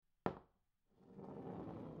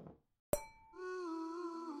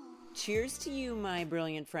Cheers to you, my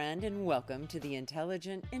brilliant friend, and welcome to the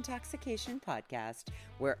Intelligent Intoxication Podcast,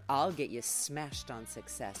 where I'll get you smashed on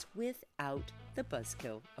success without the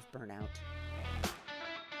buzzkill of burnout.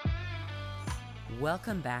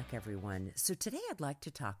 Welcome back, everyone. So today I'd like to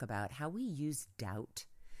talk about how we use doubt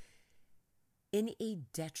in a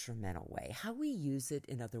detrimental way, how we use it,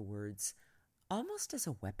 in other words, almost as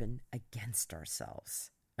a weapon against ourselves,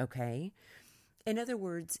 okay? In other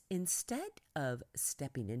words, instead of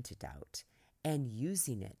stepping into doubt and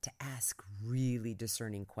using it to ask really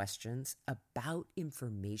discerning questions about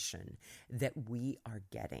information that we are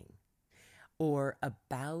getting or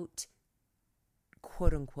about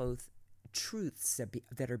quote-unquote truths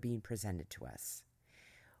that are being presented to us,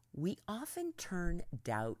 we often turn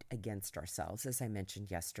doubt against ourselves, as I mentioned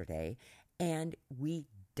yesterday, and we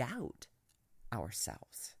doubt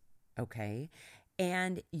ourselves, okay?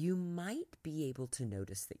 And you might be able to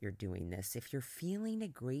notice that you're doing this if you're feeling a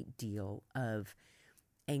great deal of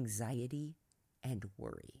anxiety and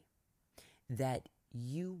worry that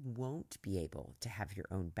you won't be able to have your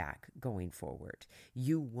own back going forward.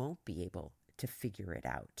 You won't be able to figure it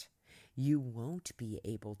out. You won't be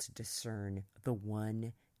able to discern the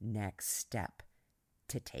one next step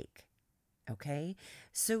to take. Okay?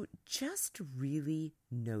 So just really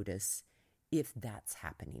notice if that's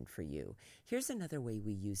happening for you. Here's another way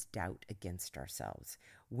we use doubt against ourselves.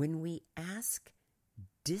 When we ask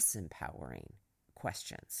disempowering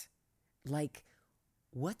questions, like,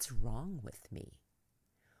 what's wrong with me?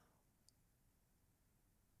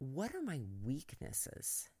 What are my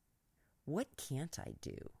weaknesses? What can't I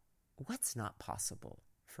do? What's not possible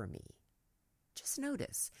for me? Just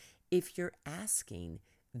notice if you're asking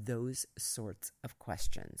those sorts of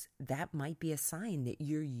questions, that might be a sign that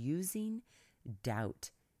you're using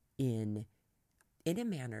doubt in a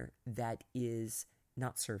manner that is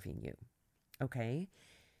not serving you. Okay?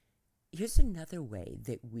 Here's another way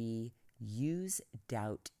that we use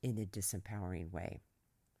doubt in a disempowering way.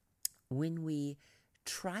 When we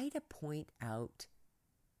try to point out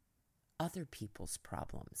other people's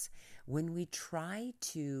problems, when we try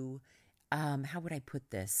to, how would I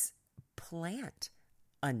put this, plant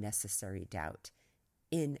unnecessary doubt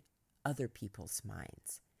in other people's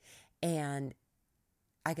minds. And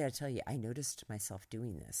I got to tell you, I noticed myself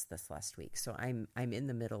doing this last week. So I'm in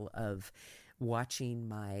the middle of watching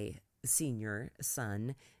my senior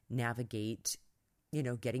son navigate,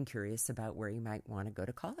 getting curious about where he might want to go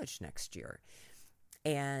to college next year.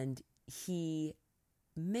 And he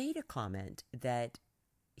made a comment that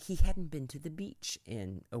he hadn't been to the beach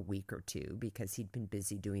in a week or two because he'd been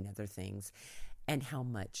busy doing other things, and how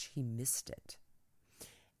much he missed it.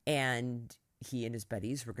 And he and his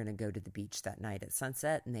buddies were going to go to the beach that night at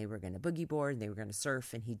sunset, and they were going to boogie board, and they were going to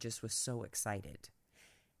surf, and he just was so excited.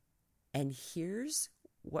 And here's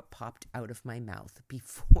what popped out of my mouth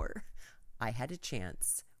before I had a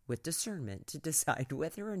chance with discernment to decide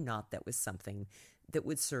whether or not that was something that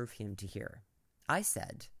would serve him to hear. I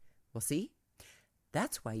said, well, see,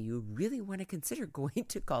 that's why you really want to consider going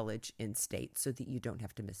to college in state so that you don't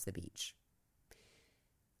have to miss the beach.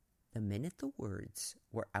 The minute the words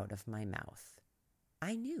were out of my mouth,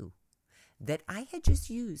 I knew that I had just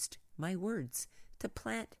used my words to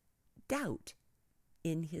plant doubt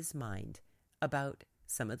in his mind about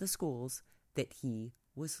some of the schools that he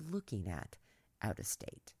was looking at out of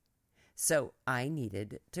state. So I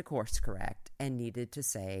needed to course correct and needed to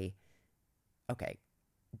say, okay,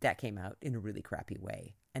 that came out in a really crappy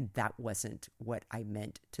way. And that wasn't what I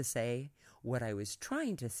meant to say. What I was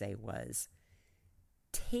trying to say was,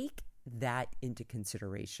 take that into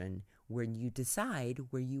consideration when you decide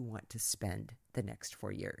where you want to spend the next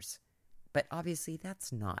 4 years. But obviously,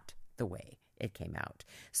 that's not the way it came out.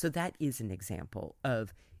 So that is an example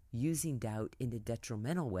of using doubt in a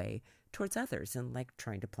detrimental way towards others and like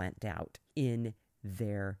trying to plant doubt in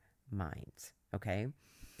their minds. Okay?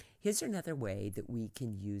 Here's another way that we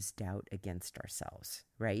can use doubt against ourselves,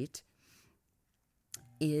 right?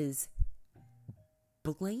 Is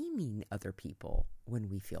blaming other people when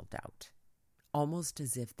we feel doubt, almost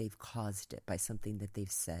as if they've caused it by something that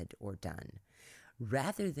they've said or done,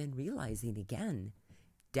 rather than realizing, again,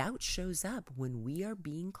 doubt shows up when we are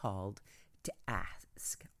being called to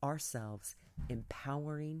ask ourselves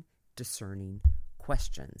empowering, discerning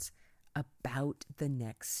questions about the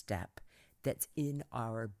next step that's in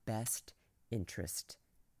our best interest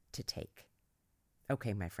to take.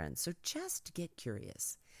 Okay, my friends, so just get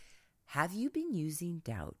curious. Have you been using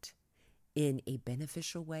doubt in a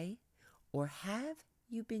beneficial way, or have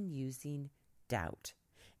you been using doubt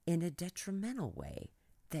in a detrimental way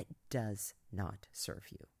that does not serve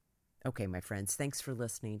you? Okay, my friends, thanks for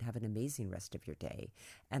listening. Have an amazing rest of your day,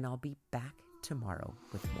 and I'll be back tomorrow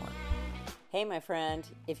with more. Hey, my friend,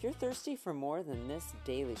 if you're thirsty for more than this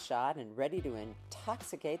daily shot and ready to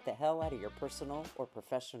intoxicate the hell out of your personal or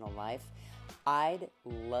professional life, I'd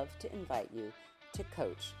love to invite you to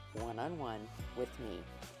coach one-on-one with me.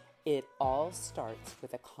 It all starts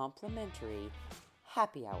with a complimentary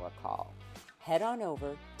happy hour call. Head on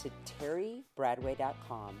over to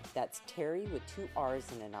terrybradway.com. That's Terry with 2 R's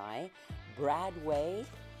and an I. Bradway,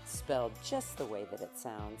 spelled just the way that it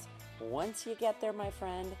sounds. Once you get there, my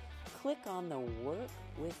friend, click on the Work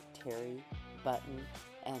with Terry button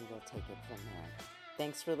and we'll take it from there.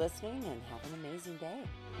 Thanks for listening and have an amazing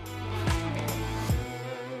day.